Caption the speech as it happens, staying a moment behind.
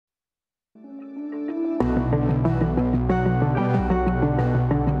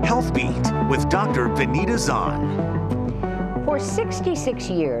with Dr. Benita Zahn. For 66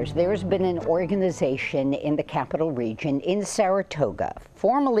 years, there's been an organization in the Capital Region in Saratoga,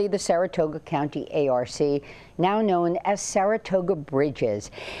 formerly the Saratoga County ARC, now known as Saratoga Bridges.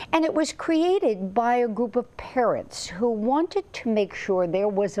 And it was created by a group of parents who wanted to make sure there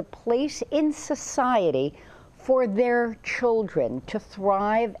was a place in society for their children to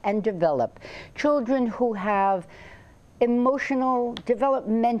thrive and develop. Children who have emotional,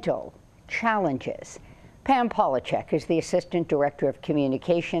 developmental challenges. Pam Polachek is the Assistant Director of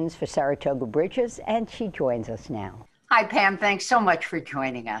Communications for Saratoga Bridges, and she joins us now. Hi, Pam. Thanks so much for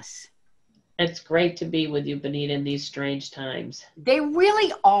joining us. It's great to be with you, Benita, in these strange times. They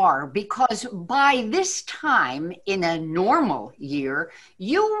really are, because by this time in a normal year,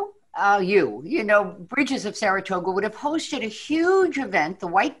 you know, Bridges of Saratoga would have hosted a huge event, the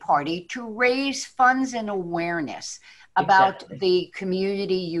White Party, to raise funds and awareness about the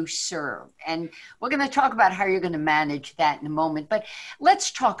community you serve. And we're going to talk about how you're going to manage that in a moment. But let's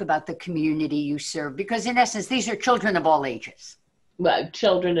talk about the community you serve, because in essence, these are children of all ages.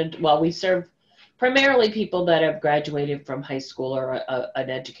 Well, we serve primarily people that have graduated from high school or an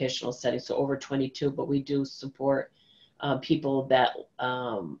educational setting, so over 22, but we do support people that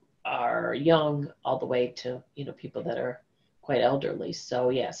are young all the way to, people that are quite elderly. So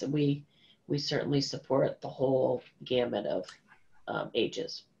yes, we certainly support the whole gamut of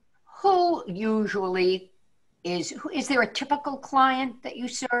ages. Who usually is there a typical client that you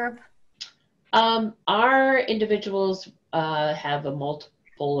serve? Our individuals have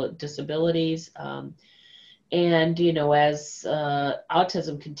multiple disabilities. And, as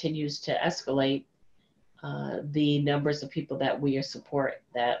autism continues to escalate, the numbers of people that we support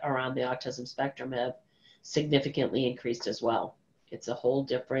that are on the autism spectrum have significantly increased as well. It's a whole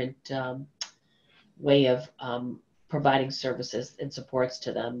different way of providing services and supports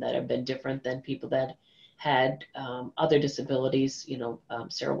to them that have been different than people that had other disabilities,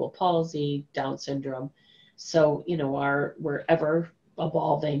 cerebral palsy, Down syndrome. So, we're ever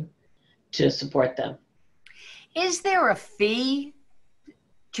evolving to support them. Is there a fee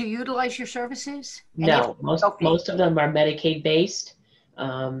to utilize your services? No, most of them are Medicaid based.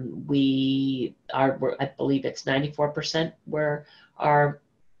 I believe it's 94% where our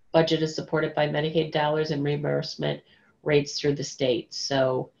budget is supported by Medicaid dollars and reimbursement rates through the state.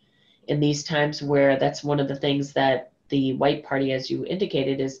 So in these times where that's one of the things that the White Party, as you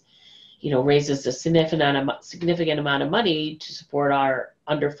indicated, is, raises a significant amount of money to support our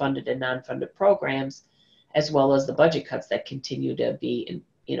underfunded and non-funded programs, as well as the budget cuts that continue to be,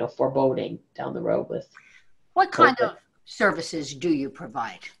 foreboding down the road with. What kind of services do you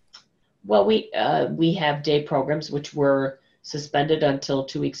provide? Well, we have day programs, which were suspended until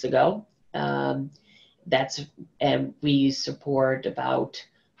 2 weeks ago. And we support about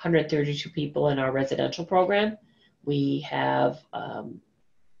 132 people in our residential program. We have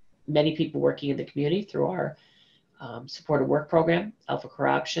many people working in the community through our supported work program, Alpha Core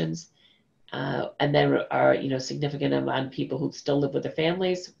Options. And then our, significant amount of people who still live with their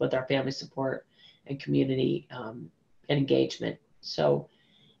families, with our family support and community and engagement. So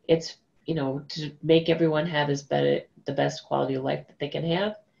it's, to make everyone have the best quality of life that they can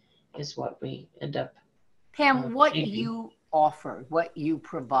have is what we end up. Pam, what you offer, what you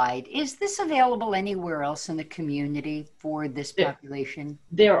provide, is this available anywhere else in the community for this population?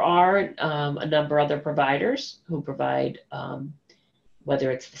 There are a number of other providers who provide,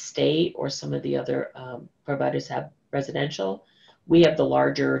 whether it's the state or some of the other providers have residential. We have the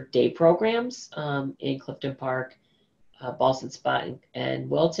larger day programs in Clifton Park, Ballston Spot, and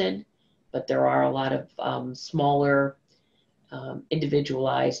Wilton, but there are a lot of smaller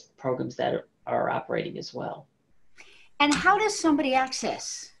individualized programs that are operating as well. And how does somebody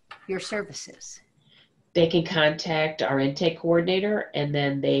access your services? They can contact our intake coordinator, and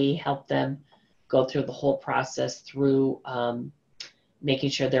then they help them go through the whole process through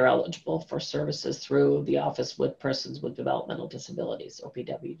making sure they're eligible for services through the Office with Persons with Developmental Disabilities,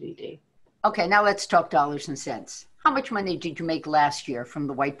 OPWDD. Okay, now let's talk dollars and cents. How much money did you make last year from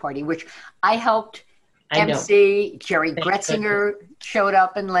the White Party, which I helped MC? Jerry Gretzinger showed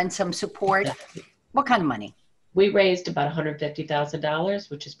up and lent some support. What kind of money? We raised about $150,000,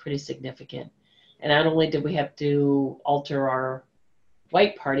 which is pretty significant. And not only did we have to alter our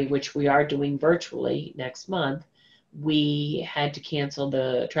White Party, which we are doing virtually next month, we had to cancel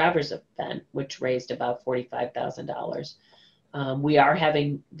the Travers event, which raised about $45,000. We are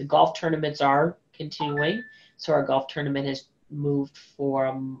having, the golf tournaments are continuing. So our golf tournament has moved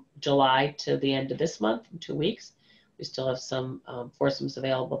from July to the end of this month, in 2 weeks. We still have some foursomes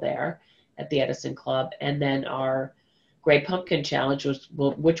available there at the Edison Club. And then our Great Pumpkin Challenge,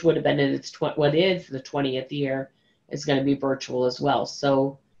 which would have been in its what is the 20th year, is going to be virtual as well.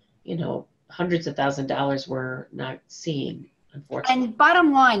 So, you know, hundreds of $1,000s we're not seeing, unfortunately. And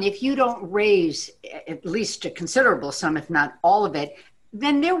bottom line, if you don't raise at least a considerable sum, if not all of it,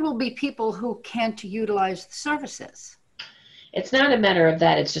 then there will be people who can't utilize the services. It's not a matter of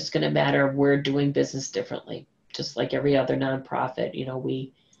that. It's just going to matter of we're doing business differently, just like every other nonprofit. You know,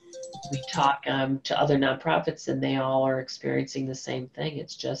 we talk to other nonprofits, and they all are experiencing the same thing.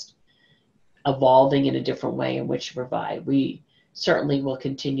 It's just evolving in a different way in which to provide. We certainly will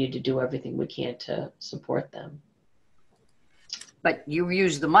continue to do everything we can to support them. But you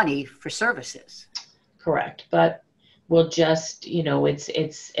use the money for services. Correct. But we'll just, you know,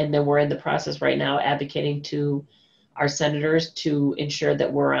 and then we're in the process right now advocating to our senators to ensure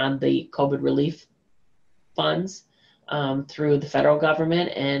that we're on the COVID relief funds through the federal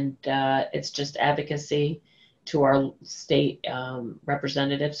government. And it's just advocacy to our state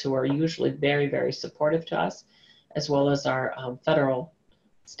representatives, who are usually very, very supportive to us, as well as our federal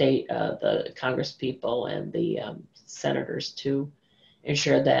state, the Congress people and the senators, to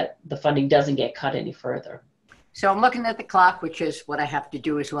ensure that the funding doesn't get cut any further. So I'm looking at the clock, which is what I have to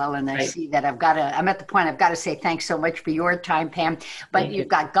do as well. And I see that I'm at the point I've got to say thanks so much for your time, Pam. But you've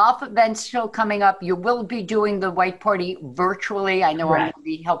got golf events still coming up. You will be doing the White Party virtually. I know I'm going to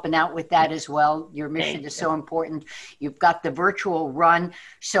be helping out with that as well. Your mission is so important. You've got the virtual run.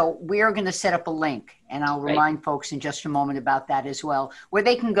 So we are going to set up a link, and I'll remind folks in just a moment about that as well, where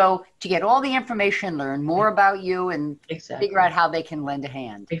they can go to get all the information, learn more about you, and figure out how they can lend a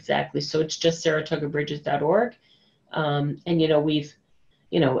hand. Exactly. So it's just saratogabridges.org. And, you know,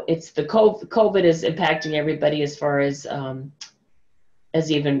 it's the COVID is impacting everybody as far as even,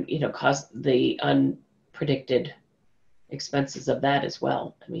 you know, the unpredicted expenses of that as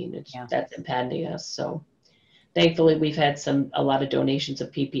well. I mean, that's impacting us. So thankfully we've had a lot of donations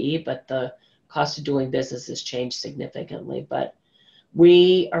of PPE, but the cost of doing business has changed significantly. But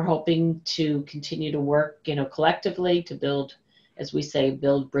we are hoping to continue to work, you know, collectively to build, as we say,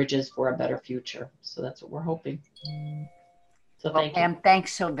 build bridges for a better future. So that's what we're hoping. So thank you. Pam,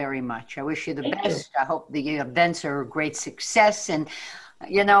 thanks so very much. I wish you the best. I hope the events are a great success. And,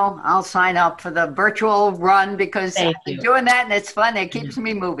 you know, I'll sign up for the virtual run because I've been doing that and it's fun. It keeps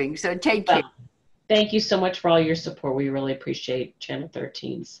me moving. So take care. Thank you so much for all your support. We really appreciate Channel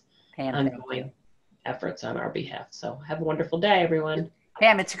 13's ongoing efforts on our behalf. So have a wonderful day, everyone.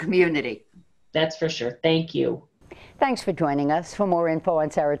 Pam, it's a community. That's for sure. Thank you. Thanks for joining us. For more info on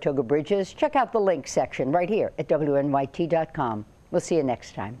Saratoga Bridges, check out the links section right here at WNYT.com. We'll see you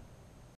next time.